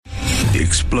The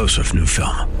explosive new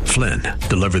film, Flynn,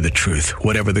 deliver the truth,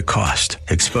 whatever the cost.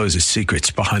 Exposes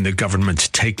secrets behind the government's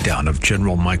takedown of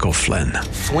General Michael Flynn.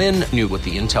 Flynn knew what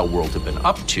the intel world had been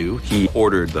up to. He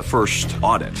ordered the first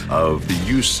audit of the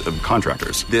use of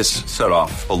contractors. This set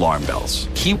off alarm bells.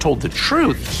 He told the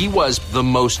truth. He was the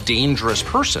most dangerous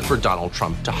person for Donald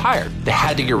Trump to hire. They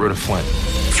had to get rid of Flynn.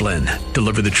 Flynn,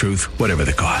 deliver the truth, whatever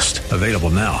the cost. Available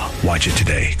now. Watch it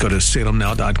today. Go to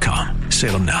salemnow.com.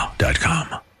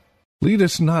 salemnow.com. Lead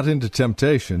us not into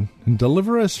temptation, and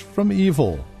deliver us from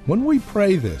evil. When we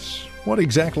pray this, what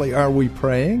exactly are we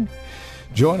praying?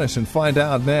 Join us and find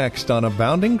out next on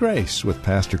Abounding Grace with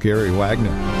Pastor Gary Wagner.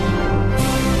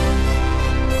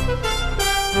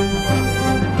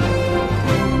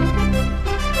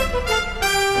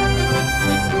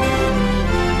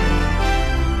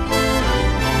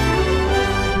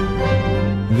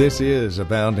 This is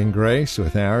Abounding Grace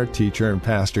with our teacher and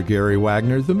pastor Gary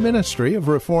Wagner, the ministry of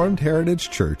Reformed Heritage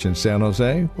Church in San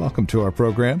Jose. Welcome to our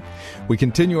program. We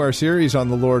continue our series on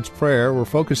the Lord's Prayer. We're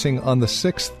focusing on the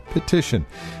sixth petition,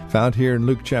 found here in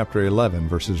Luke chapter 11,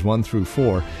 verses 1 through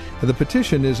 4. And the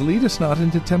petition is, lead us not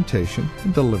into temptation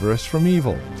and deliver us from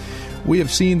evil. We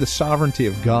have seen the sovereignty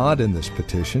of God in this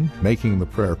petition, making the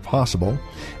prayer possible.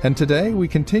 And today we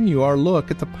continue our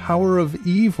look at the power of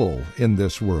evil in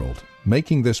this world,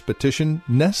 making this petition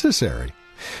necessary.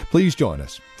 Please join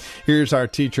us. Here's our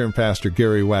teacher and pastor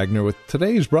Gary Wagner with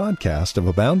today's broadcast of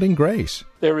Abounding Grace.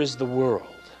 There is the world.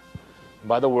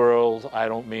 By the world, I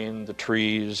don't mean the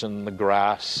trees and the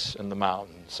grass and the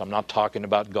mountains. I'm not talking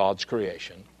about God's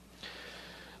creation.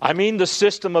 I mean the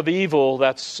system of evil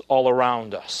that's all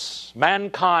around us.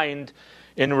 Mankind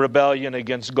in rebellion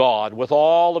against God, with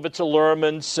all of its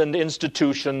allurements and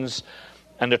institutions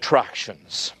and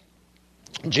attractions.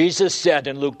 Jesus said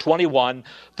in Luke 21,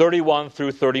 31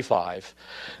 through 35,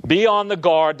 be on the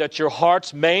guard that your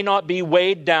hearts may not be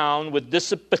weighed down with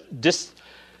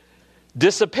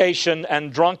dissipation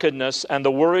and drunkenness and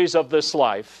the worries of this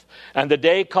life, and the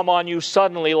day come on you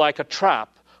suddenly like a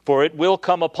trap, for it will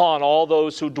come upon all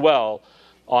those who dwell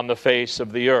on the face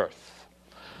of the earth.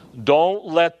 Don't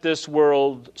let this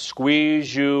world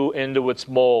squeeze you into its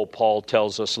mold, Paul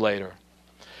tells us later.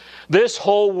 This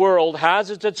whole world has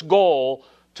as its goal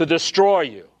to destroy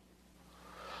you.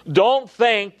 Don't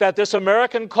think that this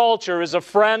American culture is a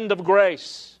friend of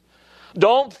grace.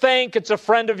 Don't think it's a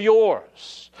friend of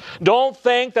yours. Don't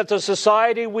think that the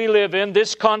society we live in,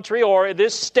 this country or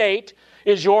this state,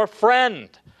 is your friend.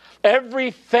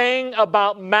 Everything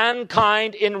about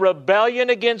mankind in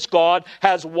rebellion against God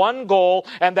has one goal,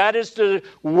 and that is to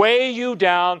weigh you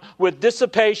down with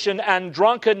dissipation and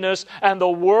drunkenness and the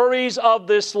worries of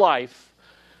this life,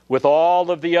 with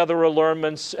all of the other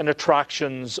allurements and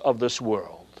attractions of this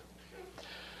world.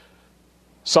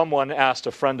 Someone asked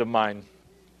a friend of mine,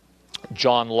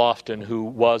 John Lofton, who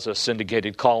was a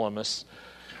syndicated columnist,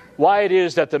 why it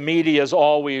is that the media is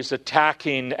always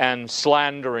attacking and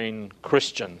slandering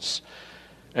Christians.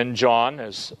 And John,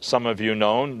 as some of you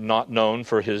know, not known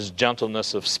for his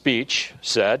gentleness of speech,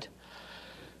 said,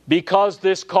 because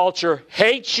this culture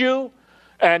hates you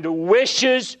and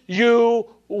wishes you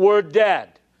were dead.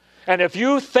 And if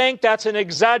you think that's an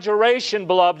exaggeration,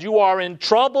 beloved, you are in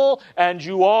trouble and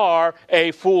you are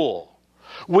a fool.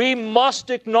 We must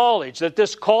acknowledge that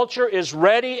this culture is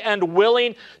ready and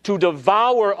willing to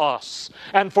devour us.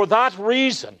 And for that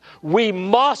reason, we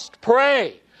must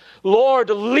pray, Lord,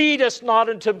 lead us not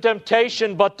into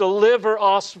temptation, but deliver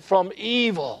us from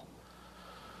evil.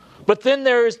 But then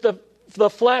there is the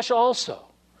flesh also.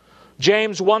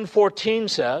 James 1:14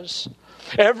 says,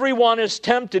 everyone is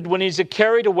tempted when he's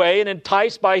carried away and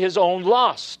enticed by his own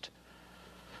lust.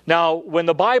 Now, when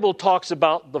the Bible talks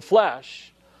about the flesh,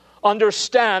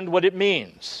 understand what it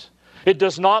means. It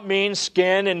does not mean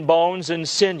skin and bones and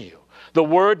sinew. The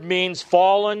word means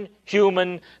fallen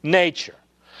human nature.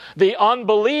 The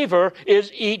unbeliever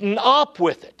is eaten up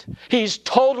with it. He's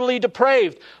totally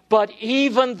depraved. But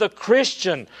even the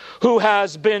Christian who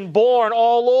has been born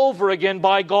all over again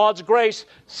by God's grace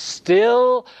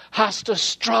still has to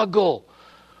struggle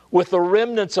with the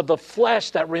remnants of the flesh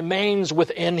that remains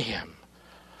within him.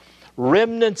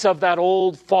 Remnants of that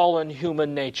old fallen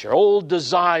human nature, old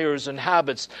desires and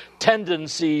habits,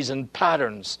 tendencies and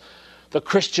patterns, the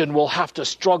Christian will have to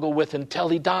struggle with until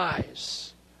he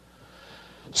dies.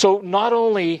 So not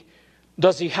only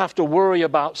does he have to worry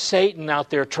about Satan out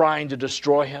there trying to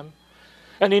destroy him,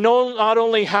 and he not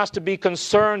only has to be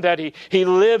concerned that he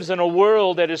lives in a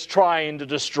world that is trying to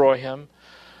destroy him,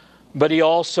 but he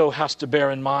also has to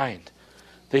bear in mind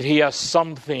that he has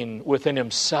something within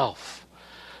himself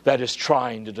that is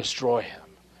trying to destroy him.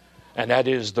 And that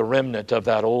is the remnant of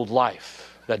that old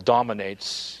life that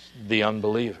dominates the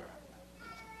unbeliever.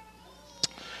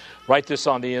 Write this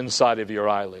on the inside of your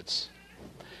eyelids.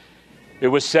 It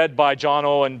was said by John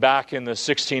Owen back in the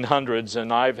 1600s,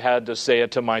 and I've had to say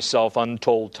it to myself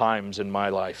untold times in my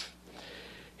life.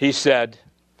 He said,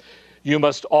 "You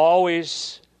must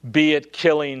always be at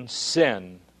killing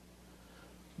sin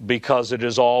because it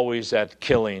is always at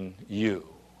killing you."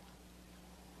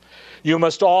 You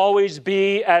must always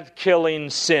be at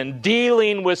killing sin,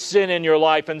 dealing with sin in your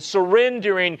life and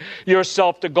surrendering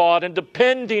yourself to God and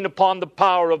depending upon the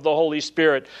power of the Holy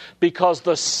Spirit, because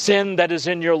the sin that is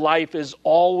in your life is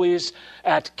always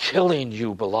at killing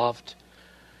you, beloved.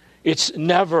 It's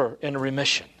never in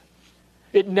remission.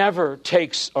 It never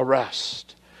takes a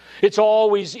rest. It's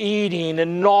always eating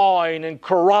and gnawing and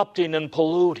corrupting and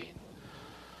polluting.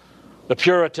 The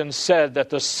Puritans said that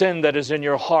the sin that is in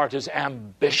your heart is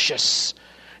ambitious,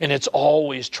 and it's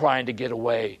always trying to get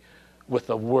away with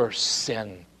the worst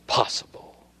sin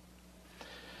possible.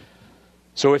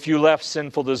 So if you left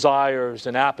sinful desires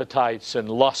and appetites and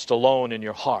lust alone in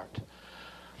your heart,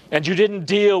 and you didn't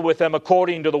deal with them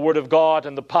according to the Word of God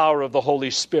and the power of the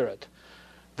Holy Spirit,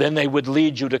 then they would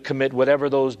lead you to commit whatever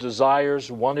those desires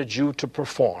wanted you to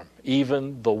perform,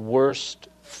 even the worst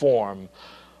form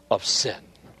of sin.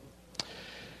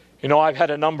 You know, I've had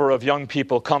a number of young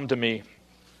people come to me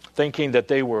thinking that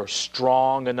they were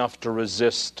strong enough to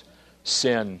resist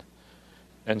sin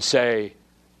and say,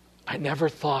 "I never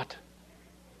thought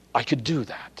I could do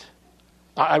that.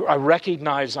 I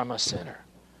recognize I'm a sinner,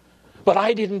 but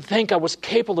I didn't think I was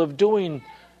capable of doing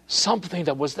something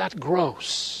that was that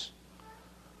gross."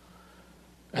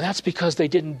 And that's because they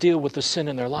didn't deal with the sin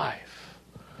in their life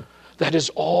that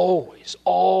is always,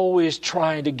 always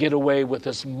trying to get away with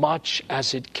as much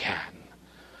as it can.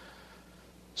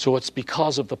 So it's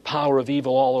because of the power of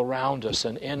evil all around us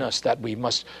and in us that we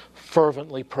must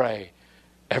fervently pray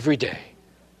every day,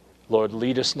 "Lord,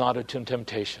 lead us not into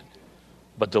temptation,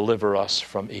 but deliver us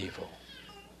from evil."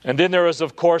 And then there is,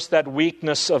 of course, that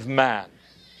weakness of man,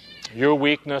 your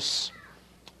weakness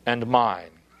and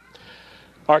mine.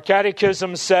 Our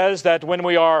catechism says that when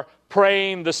we are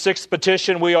praying the sixth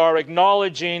petition, we are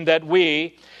acknowledging that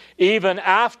we, even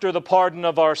after the pardon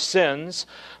of our sins,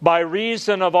 by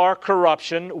reason of our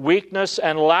corruption, weakness,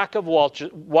 and lack of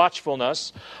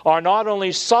watchfulness, are not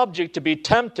only subject to be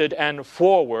tempted and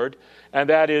forward, and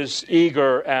that is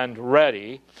eager and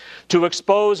ready, to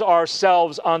expose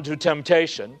ourselves unto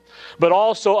temptation, but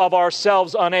also of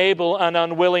ourselves unable and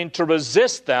unwilling to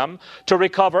resist them, to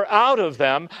recover out of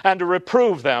them, and to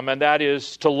reprove them, and that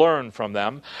is to learn from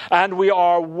them. And we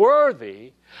are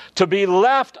worthy to be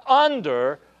left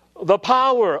under the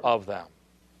power of them.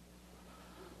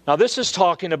 Now, this is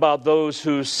talking about those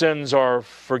whose sins are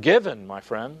forgiven, my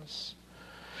friends.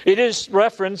 It is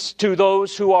reference to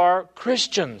those who are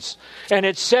Christians. And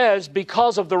it says,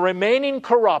 because of the remaining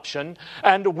corruption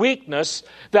and weakness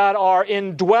that our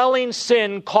indwelling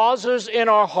sin causes in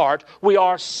our heart, we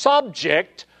are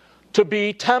subject to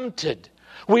be tempted.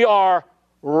 We are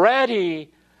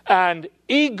ready and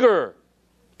eager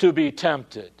to be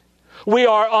tempted. We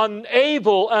are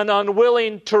unable and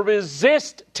unwilling to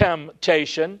resist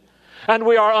temptation, and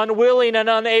we are unwilling and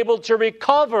unable to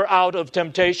recover out of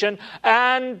temptation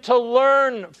and to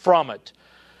learn from it.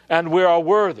 And we are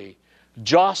worthy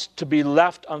just to be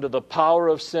left under the power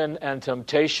of sin and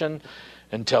temptation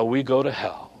until we go to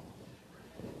hell.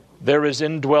 There is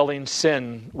indwelling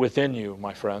sin within you,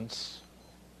 my friends.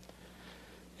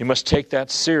 You must take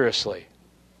that seriously,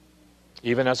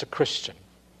 even as a Christian.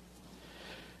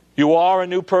 You are a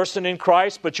new person in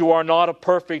Christ, but you are not a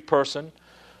perfect person.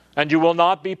 And you will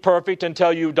not be perfect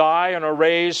until you die and are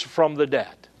raised from the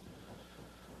dead.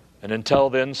 And until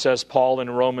then, says Paul in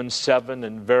Romans 7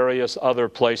 and various other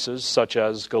places, such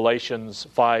as Galatians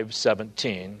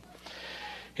 5:17,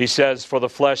 he says, "For the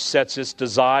flesh sets its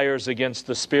desires against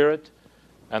the Spirit,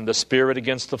 and the Spirit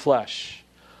against the flesh.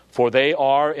 For they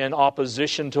are in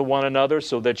opposition to one another,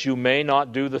 so that you may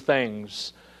not do the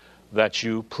things that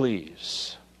you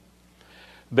please."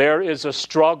 There is a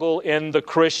struggle in the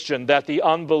Christian that the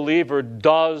unbeliever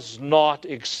does not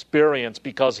experience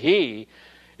because he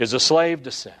is a slave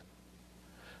to sin.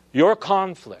 Your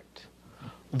conflict,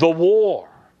 the war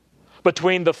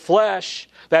between the flesh,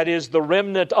 that is the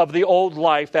remnant of the old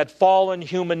life, that fallen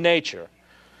human nature,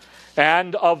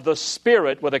 and of the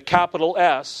Spirit with a capital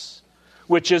S,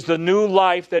 which is the new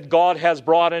life that God has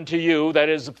brought into you, that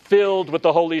is filled with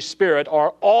the Holy Spirit,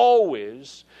 are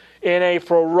always in a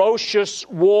ferocious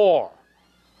war.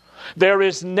 There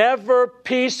is never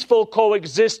peaceful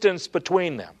coexistence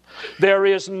between them. There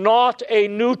is not a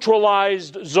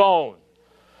neutralized zone.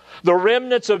 The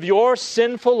remnants of your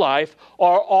sinful life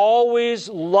are always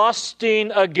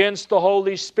lusting against the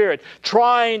Holy Spirit,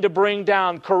 trying to bring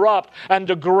down, corrupt, and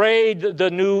degrade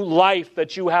the new life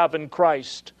that you have in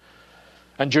Christ.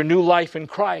 And your new life in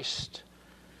Christ,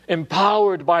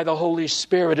 empowered by the Holy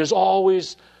Spirit, is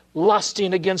always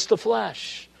lusting against the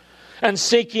flesh and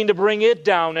seeking to bring it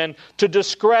down and to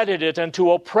discredit it and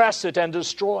to oppress it and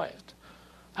destroy it.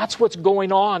 That's what's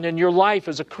going on in your life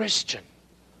as a Christian.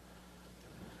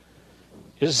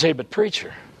 You say, but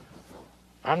preacher,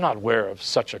 I'm not aware of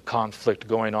such a conflict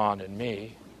going on in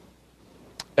me.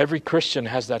 Every Christian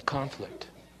has that conflict.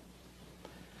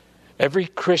 Every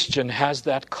Christian has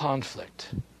that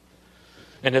conflict.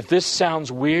 And if this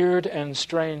sounds weird and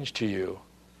strange to you,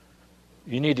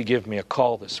 you need to give me a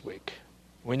call this week.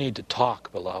 We need to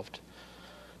talk, beloved.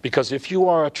 Because if you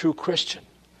are a true Christian,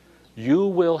 you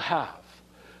will have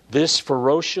this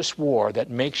ferocious war that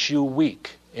makes you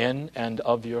weak in and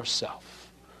of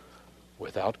yourself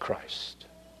without Christ.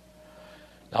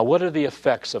 Now, what are the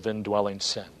effects of indwelling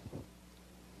sin?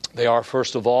 They are,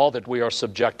 first of all, that we are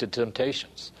subjected to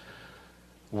temptations.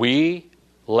 We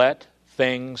let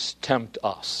things tempt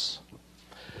us.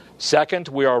 Second,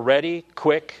 we are ready,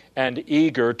 quick, and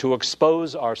eager to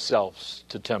expose ourselves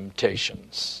to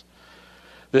temptations.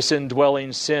 This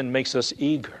indwelling sin makes us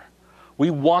eager.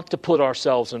 We want to put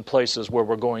ourselves in places where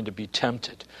we're going to be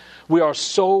tempted. We are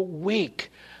so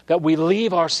weak that we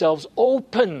leave ourselves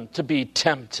open to be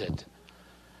tempted.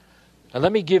 And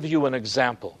let me give you an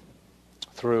example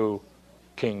through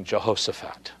King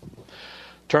Jehoshaphat.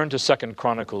 Turn to 2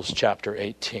 Chronicles chapter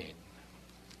 18.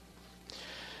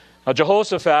 Now,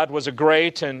 Jehoshaphat was a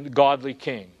great and godly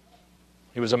king.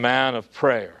 He was a man of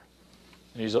prayer.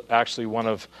 He's actually one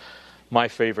of my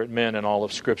favorite men in all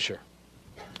of Scripture.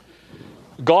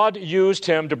 God used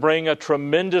him to bring a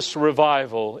tremendous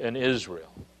revival in Israel.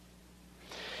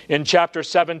 In chapter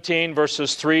 17,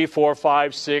 verses 3, 4,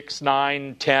 5, 6,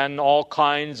 9, 10, all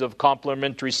kinds of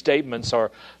complimentary statements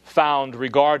are found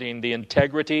regarding the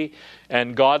integrity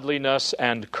and godliness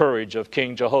and courage of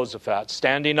King Jehoshaphat,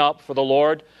 standing up for the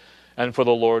Lord and for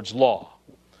the Lord's law.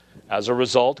 As a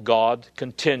result, God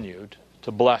continued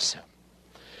to bless him.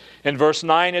 In verse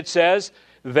 9 it says,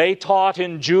 they taught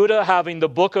in Judah, having the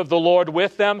book of the Lord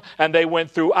with them, and they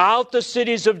went throughout the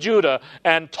cities of Judah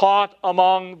and taught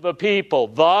among the people.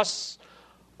 Thus,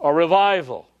 a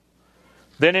revival.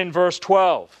 Then in verse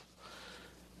 12,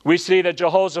 we see that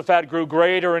Jehoshaphat grew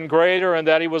greater and greater, and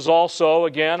that he was also,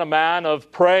 again, a man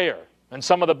of prayer. And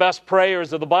some of the best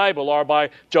prayers of the Bible are by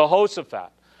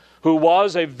Jehoshaphat, who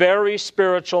was a very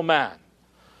spiritual man.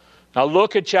 Now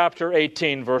look at chapter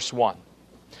 18, verse 1.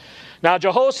 Now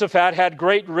Jehoshaphat had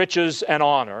great riches and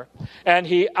honor, and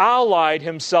he allied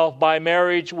himself by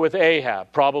marriage with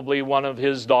Ahab, probably one of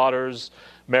his daughters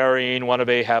marrying one of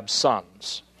Ahab's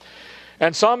sons.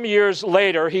 And some years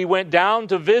later, he went down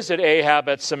to visit Ahab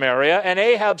at Samaria, and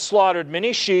Ahab slaughtered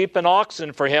many sheep and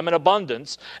oxen for him in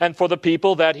abundance, and for the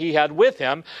people that he had with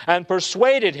him, and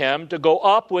persuaded him to go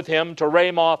up with him to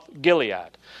Ramoth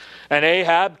Gilead. And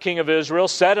Ahab, king of Israel,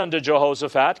 said unto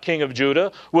Jehoshaphat, king of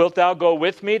Judah, wilt thou go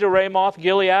with me to Ramoth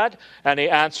Gilead? And he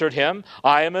answered him,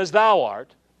 I am as thou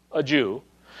art, a Jew,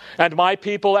 and my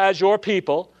people as your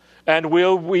people, and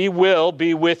we will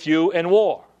be with you in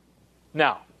war.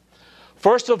 Now,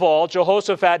 first of all,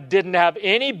 Jehoshaphat didn't have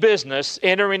any business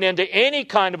entering into any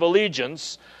kind of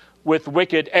allegiance with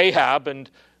wicked Ahab and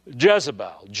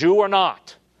Jezebel, Jew or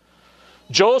not.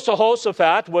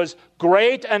 Jehoshaphat was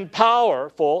great and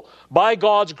powerful by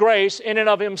God's grace in and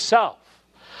of himself.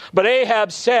 But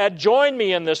Ahab said, join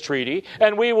me in this treaty,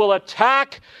 and we will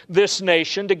attack this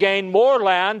nation to gain more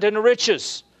land and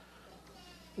riches.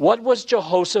 What was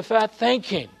Jehoshaphat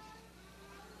thinking?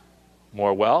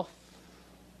 More wealth?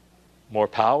 More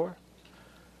power?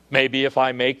 Maybe if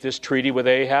I make this treaty with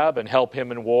Ahab and help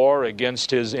him in war against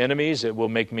his enemies, it will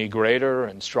make me greater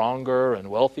and stronger and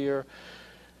wealthier.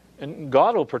 And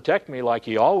God will protect me like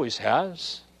he always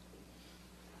has.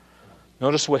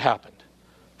 Notice what happened.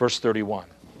 Verse 31.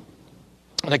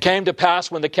 And it came to pass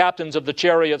when the captains of the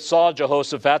chariots saw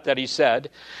Jehoshaphat that he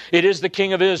said, it is the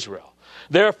king of Israel.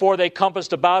 Therefore they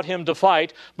compassed about him to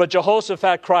fight, but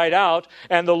Jehoshaphat cried out,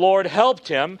 and the Lord helped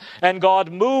him, and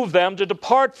God moved them to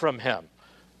depart from him.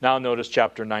 Now notice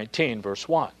chapter 19, verse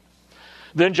 1.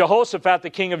 Then Jehoshaphat, the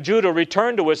king of Judah,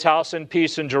 returned to his house in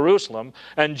peace in Jerusalem,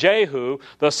 and Jehu,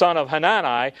 the son of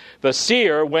Hanani, the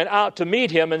seer, went out to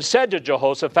meet him and said to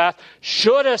Jehoshaphat,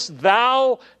 shouldest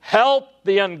thou help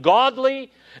the ungodly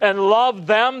and love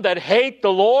them that hate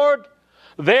the Lord?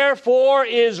 Therefore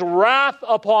is wrath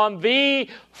upon thee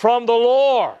from the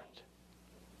Lord.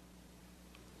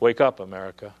 Wake up,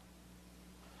 America.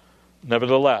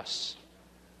 Nevertheless,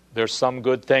 there's some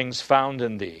good things found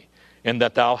in thee, in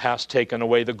that thou hast taken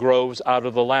away the groves out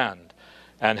of the land,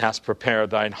 and hast prepared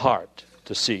thine heart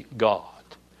to seek God.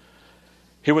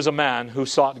 He was a man who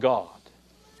sought God,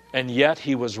 and yet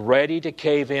he was ready to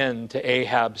cave in to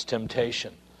Ahab's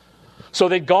temptation. So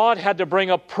that God had to bring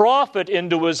a prophet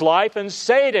into his life and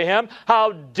say to him,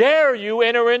 how dare you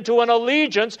enter into an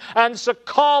allegiance and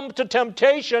succumb to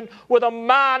temptation with a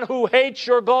man who hates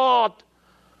your God?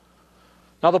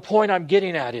 Now the point I'm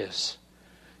getting at is,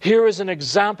 here is an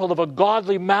example of a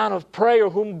godly man of prayer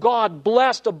whom God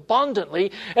blessed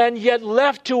abundantly, and yet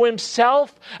left to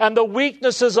himself and the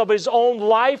weaknesses of his own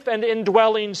life and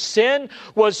indwelling sin,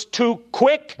 was too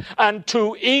quick and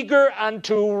too eager and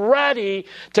too ready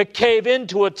to cave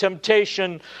into a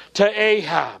temptation to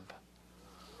Ahab.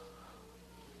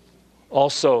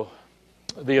 Also,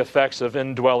 the effects of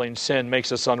indwelling sin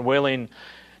makes us unwilling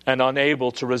and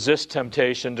unable to resist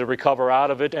temptation, to recover out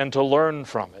of it, and to learn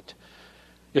from it.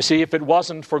 You see, if it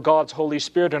wasn't for God's Holy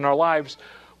Spirit in our lives,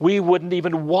 we wouldn't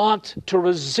even want to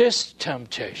resist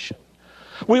temptation.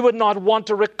 We would not want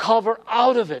to recover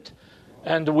out of it.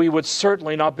 And we would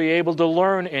certainly not be able to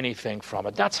learn anything from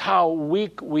it. That's how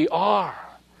weak we are.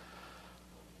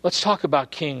 Let's talk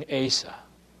about King Asa,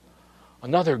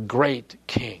 another great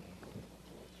king.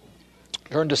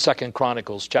 Turn to 2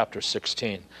 Chronicles chapter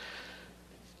 16,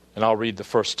 and I'll read the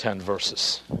first 10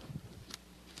 verses.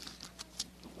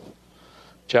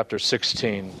 Chapter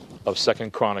 16 of 2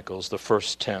 Chronicles, the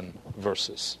first 10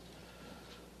 verses.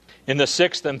 In the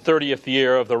 6th and 30th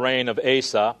year of the reign of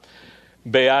Asa,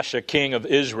 Baasha, king of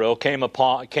Israel, came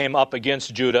up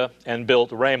against Judah and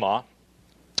built Ramah,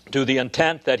 to the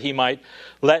intent that he might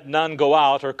let none go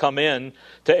out or come in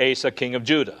to Asa, king of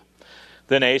Judah.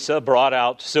 Then Asa brought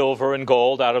out silver and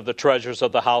gold out of the treasures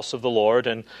of the house of the Lord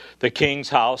and the king's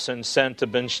house, and sent to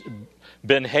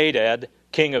Ben-Hadad,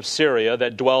 king of Syria,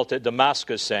 that dwelt at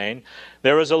Damascus, saying,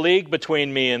 there is a league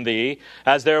between me and thee,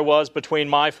 as there was between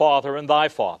my father and thy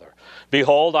father.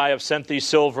 Behold, I have sent thee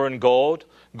silver and gold.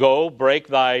 Go, break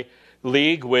thy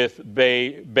league with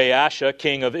Baasha,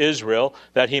 king of Israel,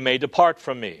 that he may depart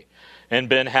from me. And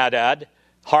Ben-Hadad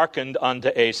hearkened unto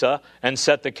Asa, and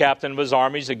set the captain of his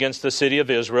armies against the city of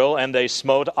Israel, and they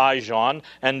smote Ijon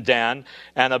and Dan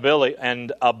and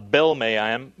Abelmaim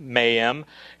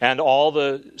and all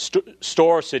the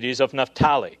store cities of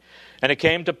Naphtali. And it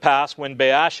came to pass, when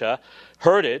Baasha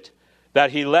heard it, that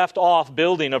he left off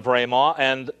building of Ramah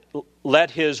and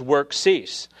let his work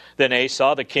cease. Then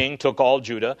Asa the king took all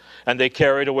Judah, and they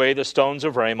carried away the stones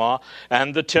of Ramah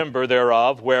and the timber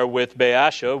thereof, wherewith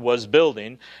Baasha was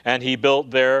building, and he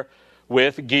built there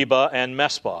with Geba and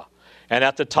Mespah. And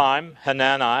at the time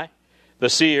Hanani the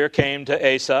seer came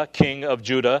to Asa king of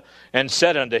Judah, and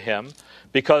said unto him,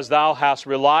 because thou hast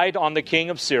relied on the king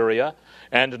of Syria,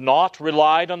 and not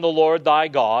relied on the Lord thy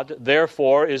God,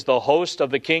 therefore is the host of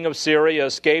the king of Syria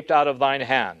escaped out of thine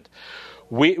hand.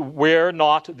 We're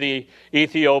not the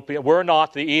Ethiopians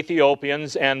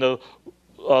and the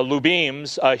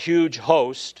Lubims, a huge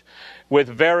host with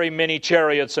very many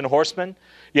chariots and horsemen.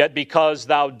 Yet because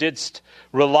thou didst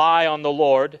rely on the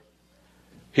Lord,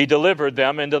 he delivered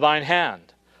them into thine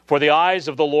hand. For the eyes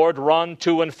of the Lord run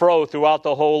to and fro throughout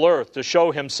the whole earth, to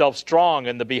show himself strong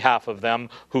in the behalf of them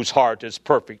whose heart is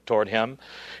perfect toward him.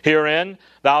 Herein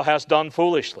thou hast done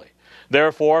foolishly.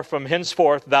 Therefore from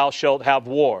henceforth thou shalt have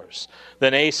wars.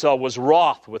 Then Asa was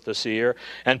wroth with the seer,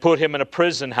 and put him in a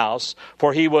prison house,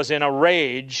 for he was in a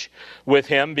rage with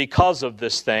him because of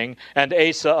this thing. And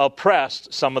Asa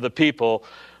oppressed some of the people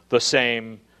the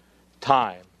same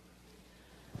time.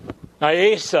 Now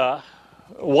Asa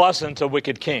wasn't a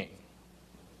wicked king.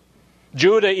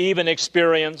 Judah even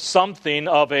experienced something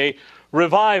of a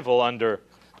revival under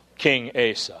King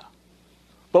Asa.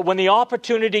 But when the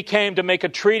opportunity came to make a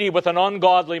treaty with an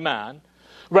ungodly man,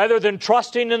 rather than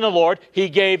trusting in the Lord, he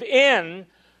gave in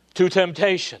to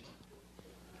temptation.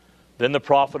 Then the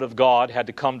prophet of God had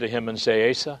to come to him and say,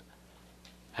 Asa,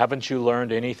 haven't you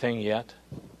learned anything yet?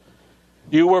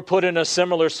 You were put in a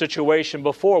similar situation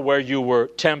before, where you were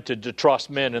tempted to trust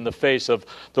men in the face of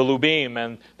the Lubim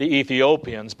and the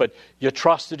Ethiopians, but you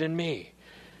trusted in me.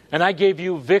 And I gave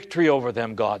you victory over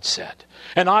them, God said.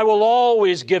 And I will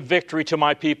always give victory to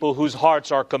my people whose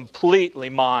hearts are completely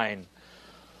mine.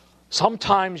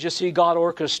 Sometimes, you see, God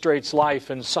orchestrates life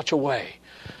in such a way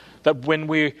that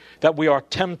we are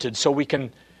tempted, so we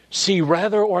can see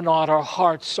whether or not our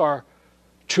hearts are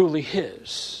truly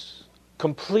His,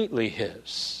 completely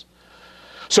His.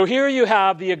 So here you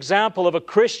have the example of a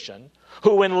Christian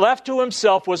who, when left to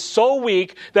himself, was so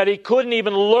weak that he couldn't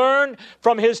even learn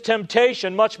from his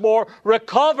temptation, much more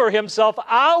recover himself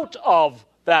out of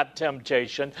that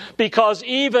temptation, because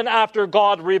even after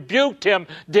God rebuked him,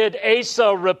 did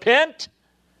Asa repent?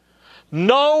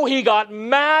 No, he got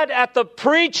mad at the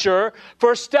preacher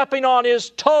for stepping on his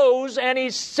toes, and he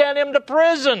sent him to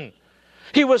prison.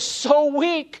 He was so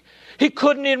weak, he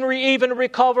couldn't even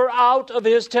recover out of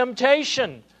his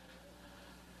temptation.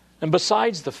 And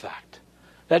besides the fact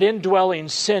that indwelling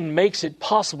sin makes it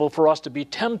possible for us to be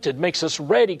tempted, makes us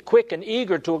ready, quick, and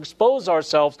eager to expose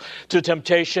ourselves to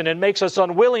temptation, and makes us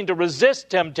unwilling to resist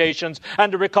temptations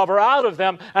and to recover out of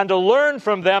them and to learn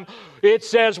from them. It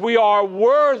says we are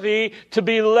worthy to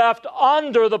be left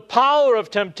under the power of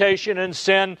temptation and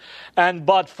sin, and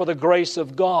but for the grace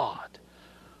of God,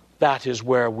 that is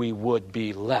where we would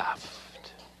be left.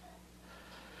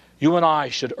 You and I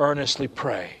should earnestly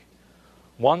pray,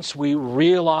 once we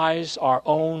realize our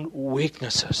own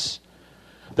weaknesses,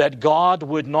 that God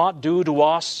would not do to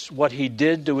us what he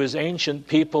did to his ancient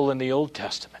people in the Old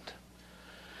Testament.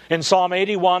 In Psalm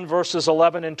 81, verses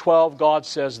 11 and 12, God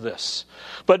says this,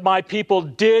 "But my people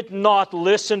did not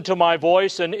listen to my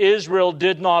voice, and Israel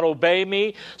did not obey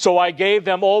me. So I gave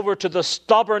them over to the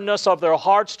stubbornness of their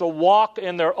hearts to walk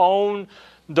in their own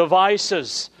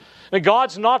devices." And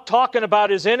God's not talking about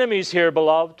his enemies here,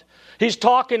 beloved. He's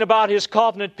talking about his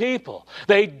covenant people.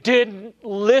 They didn't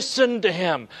listen to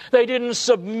him. They didn't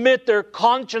submit their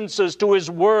consciences to his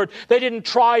word. They didn't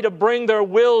try to bring their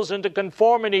wills into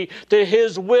conformity to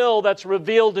his will that's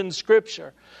revealed in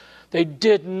Scripture. They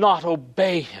did not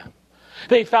obey him.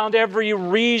 They found every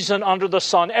reason under the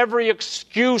sun, every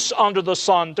excuse under the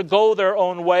sun to go their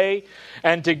own way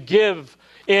and to give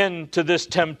in to this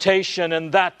temptation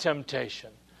and that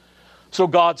temptation. So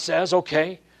God says,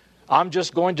 okay, I'm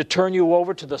just going to turn you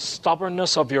over to the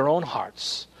stubbornness of your own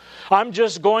hearts. I'm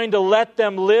just going to let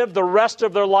them live the rest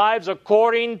of their lives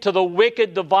according to the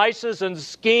wicked devices and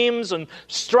schemes and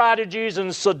strategies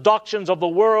and seductions of the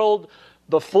world,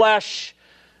 the flesh,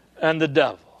 and the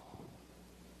devil.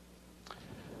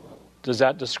 Does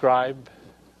that describe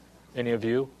any of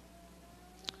you?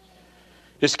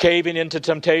 Is caving into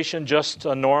temptation just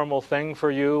a normal thing for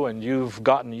you and you've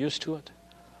gotten used to it?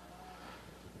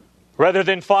 Rather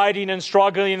than fighting and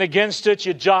struggling against it,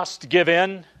 you just give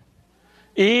in.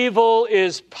 Evil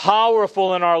is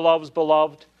powerful in our lives,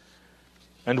 beloved,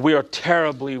 and we are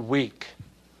terribly weak.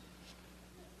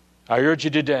 I urge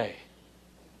you today,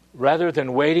 rather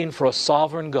than waiting for a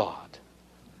sovereign God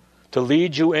to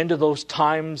lead you into those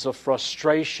times of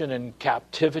frustration and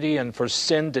captivity and for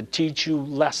sin to teach you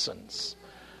lessons,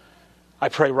 I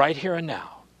pray right here and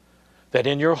now that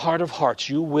in your heart of hearts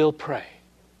you will pray,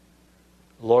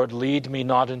 Lord, lead me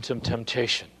not into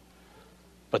temptation,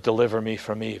 but deliver me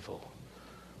from evil.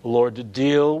 Lord, to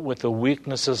deal with the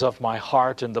weaknesses of my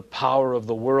heart and the power of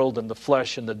the world and the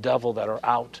flesh and the devil that are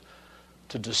out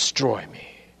to destroy me.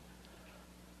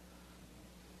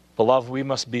 Beloved, we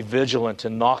must be vigilant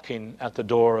in knocking at the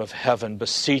door of heaven,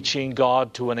 beseeching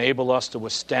God to enable us to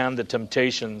withstand the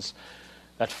temptations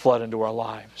that flood into our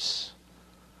lives.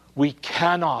 We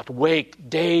cannot wake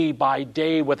day by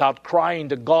day without crying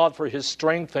to God for his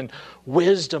strength and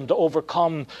wisdom to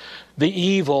overcome the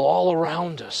evil all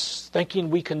around us, thinking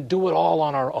we can do it all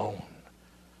on our own.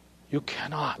 You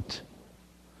cannot.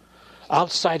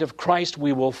 Outside of Christ,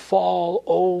 we will fall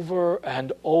over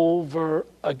and over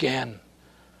again.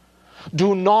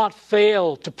 Do not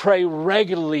fail to pray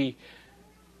regularly,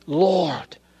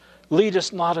 Lord, lead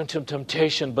us not into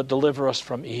temptation, but deliver us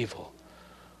from evil.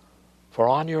 For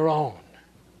on your own,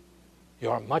 you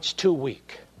are much too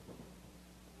weak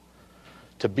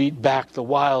to beat back the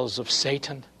wiles of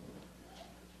Satan,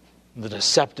 the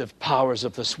deceptive powers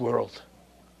of this world,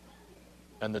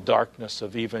 and the darkness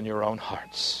of even your own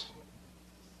hearts.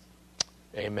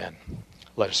 Amen.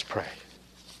 Let us pray.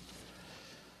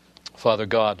 Father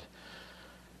God,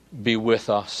 be with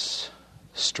us,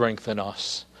 strengthen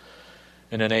us,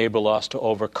 and enable us to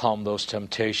overcome those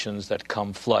temptations that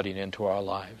come flooding into our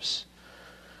lives.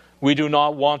 We do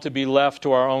not want to be left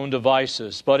to our own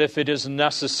devices, but if it is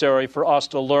necessary for us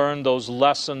to learn those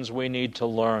lessons we need to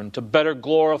learn, to better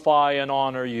glorify and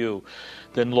honor you,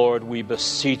 then Lord, we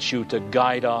beseech you to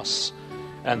guide us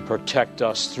and protect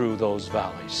us through those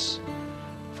valleys.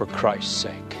 For Christ's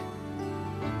sake,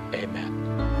 amen.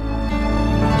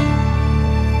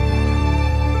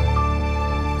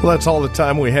 Well, that's all the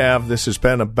time we have. This has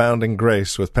been Abounding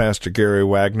Grace with Pastor Gary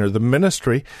Wagner, the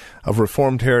ministry of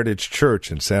Reformed Heritage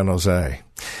Church in San Jose.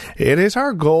 It is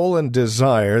our goal and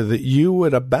desire that you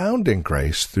would abound in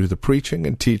grace through the preaching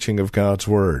and teaching of God's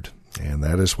Word. And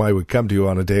that is why we come to you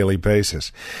on a daily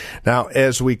basis. Now,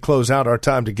 as we close out our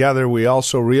time together, we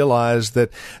also realize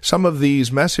that some of these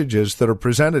messages that are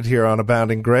presented here on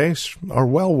Abounding Grace are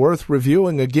well worth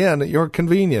reviewing again at your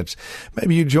convenience.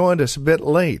 Maybe you joined us a bit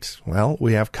late. Well,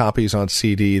 we have copies on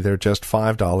CD. They're just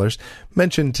 $5.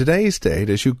 Mention today's date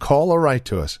as you call or write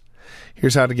to us.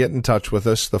 Here's how to get in touch with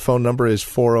us. The phone number is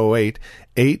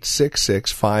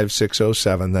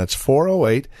 408-866-5607. That's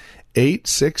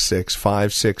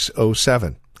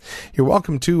 408-866-5607. You're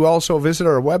welcome to also visit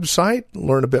our website,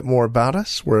 learn a bit more about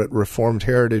us. We're at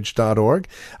reformedheritage.org.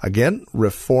 Again,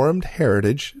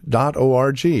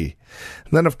 reformedheritage.org. And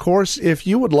then, of course, if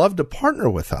you would love to partner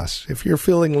with us, if you're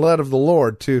feeling led of the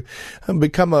Lord to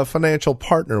become a financial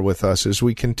partner with us as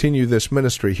we continue this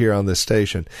ministry here on this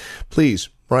station, please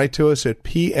write to us at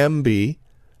PMB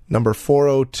number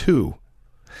 402.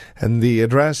 And the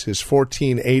address is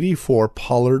 1484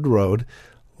 Pollard Road,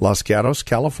 Los Gatos,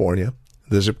 California.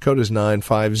 The zip code is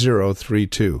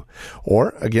 95032.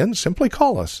 Or, again, simply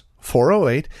call us,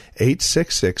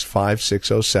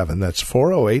 408-866-5607. That's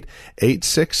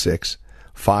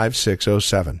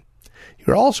 408-866-5607.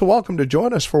 You're also welcome to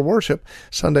join us for worship.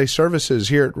 Sunday services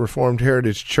here at Reformed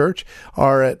Heritage Church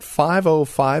are at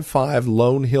 5055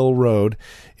 Lone Hill Road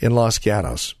in Los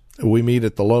Gatos. We meet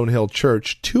at the Lone Hill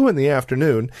Church 2 in the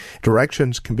afternoon.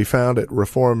 Directions can be found at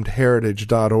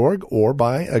reformedheritage.org or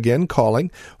by, again,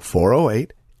 calling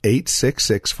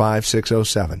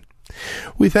 408-866-5607.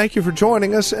 We thank you for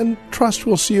joining us and trust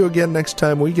we'll see you again next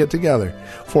time we get together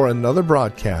for another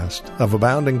broadcast of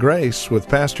Abounding Grace with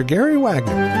Pastor Gary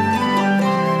Wagner.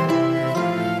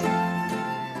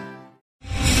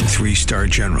 3-star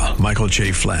General Michael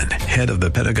J. Flynn, head of the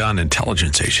Pentagon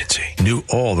Intelligence Agency, knew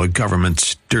all the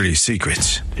government's dirty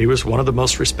secrets. He was one of the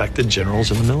most respected generals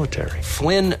in the military.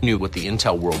 Flynn knew what the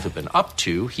intel world had been up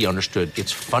to. He understood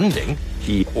its funding.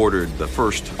 He ordered the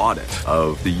first audit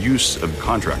of the use of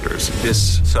contractors.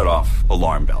 This set off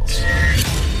alarm bells.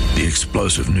 The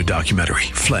explosive new documentary,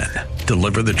 Flynn,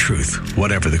 Deliver the Truth,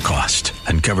 Whatever the Cost,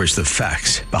 uncovers the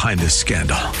facts behind this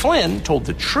scandal. Flynn told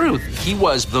the truth. He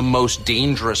was the most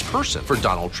dangerous person for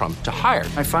Donald Trump to hire.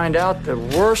 I find out the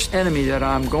worst enemy that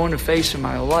I'm going to face in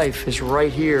my life is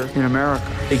right here in America.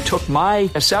 They took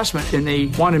my assessment and they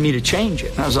wanted me to change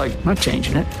it. And I was like, I'm not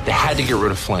changing it. They had to get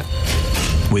rid of Flynn.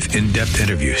 With in-depth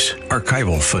interviews,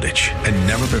 archival footage, and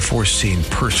never-before-seen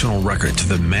personal records of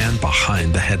the man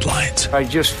behind the headlines. I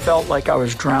just felt like I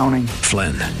was drowning.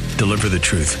 Flynn, Deliver the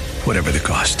Truth, Whatever the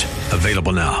Cost.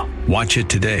 Available now. Watch it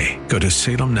today. Go to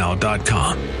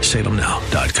salemnow.com.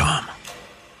 salemnow.com.